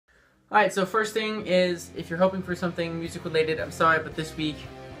Alright, so first thing is, if you're hoping for something music related, I'm sorry, but this week,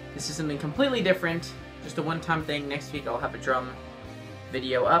 this is something completely different. Just a one-time thing. Next week I'll have a drum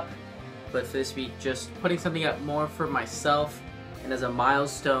video up. But for this week, just putting something up more for myself and as a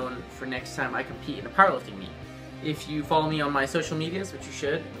milestone for next time I compete in a powerlifting meet. If you follow me on my social medias, which you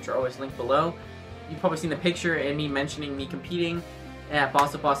should, which are always linked below, you've probably seen the picture and me mentioning me competing at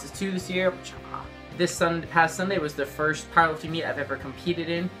Boss of Bosses 2 this year. Which, past Sunday was the first powerlifting meet I've ever competed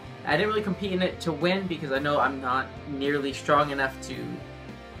in. I didn't really compete in it to win because I know I'm not nearly strong enough to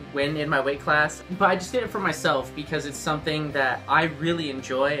win in my weight class, but I just did it for myself because it's something that I really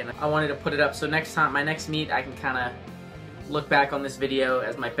enjoy and I wanted to put it up so next time, my next meet, I can kind of look back on this video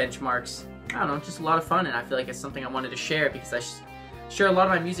as my benchmarks. I don't know, just a lot of fun, and I feel like it's something I wanted to share because I share a lot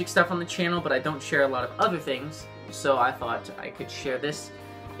of my music stuff on the channel, but I don't share a lot of other things, so I thought I could share this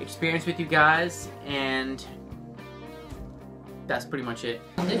experience with you guys, and that's pretty much it.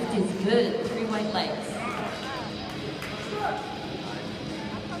 Lift is good. 3 white legs.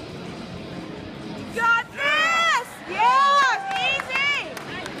 Got this! Yes! Easy!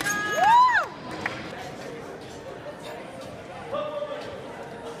 Woo!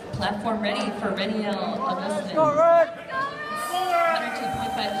 Platform ready for Reniel Augustin. 102.5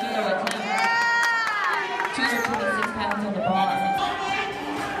 kilo attempt. 226 pounds on the bar.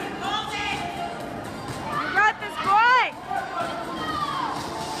 You got this, boy!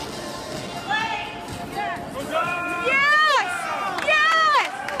 Yes!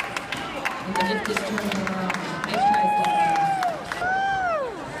 Yes! And the lift is turning around. Nice try, Stacey.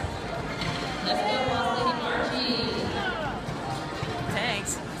 Let's go, Boss Lady Margie.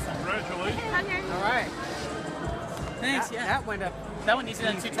 Thanks. Congratulations. Alright. Thanks, yeah. That went up. That one needs to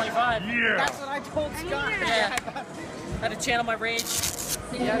be 225. Yeah. That's what I told Scott. Yeah. I had to channel my rage.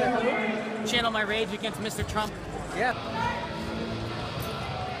 Channel my rage against Mr. Trump. Yeah.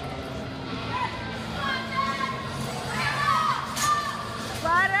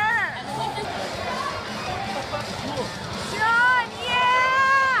 Butter! John,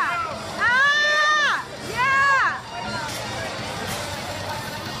 yeah! Ah! Yeah! Yeah!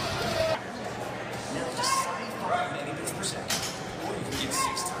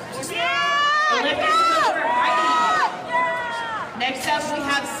 The lift is good for Heidi. Next up, we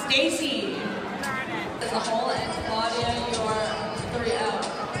have Stacy. As a whole, and Claudia, you're 3 out.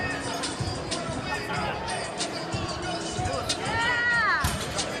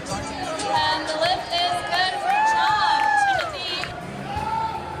 And the lift is good for John. Timothy.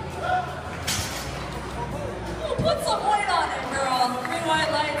 Oh, put some weight on it, girl. 3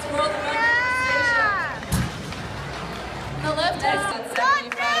 white lights, world record station. The lift is at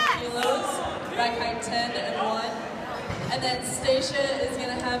 75 kilos, back height 10 and 1. And then Stacia is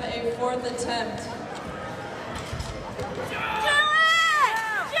going to have a 4th attempt.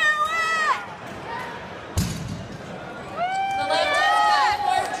 The lift is good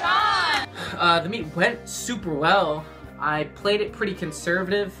for John. The meet went super well. I played it pretty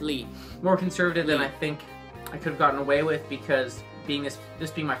conservatively, more conservative than I think I could have gotten away with because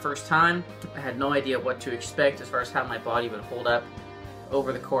this being my first time, I had no idea what to expect as far as how my body would hold up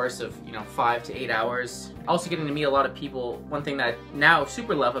over the course of 5 to 8 hours. Also getting to meet a lot of people. One thing that I now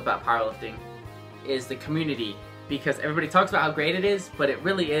super love about powerlifting is the community, because everybody talks about how great it is, but it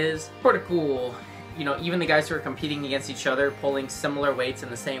really is sort of cool. Even the guys who are competing against each other, pulling similar weights in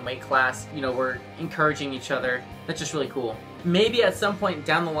the same weight class, we're encouraging each other. That's just really cool. Maybe at some point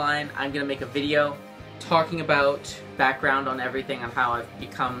down the line, I'm gonna make a video talking about background on everything, on how I've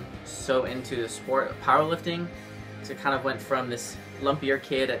become so into the sport of powerlifting. So it kind of went from this lumpier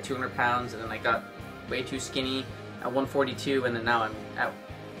kid at 200 pounds, and then I got way too skinny at 142, and then now I'm at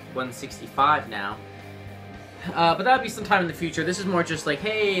 165 now. But that'll be sometime in the future. This is more just like,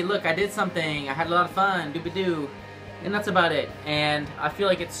 hey, look, I did something, I had a lot of fun, doo-ba-doo, and that's about it. And I feel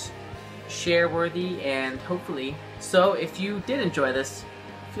like it's share-worthy, and hopefully. So if you did enjoy this,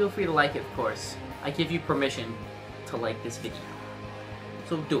 feel free to like it, of course. I give you permission to like this video.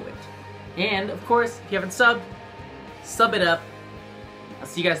 So do it. And, of course, if you haven't subbed, sub it up. I'll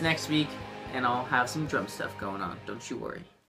see you guys next week, and I'll have some drum stuff going on. Don't you worry.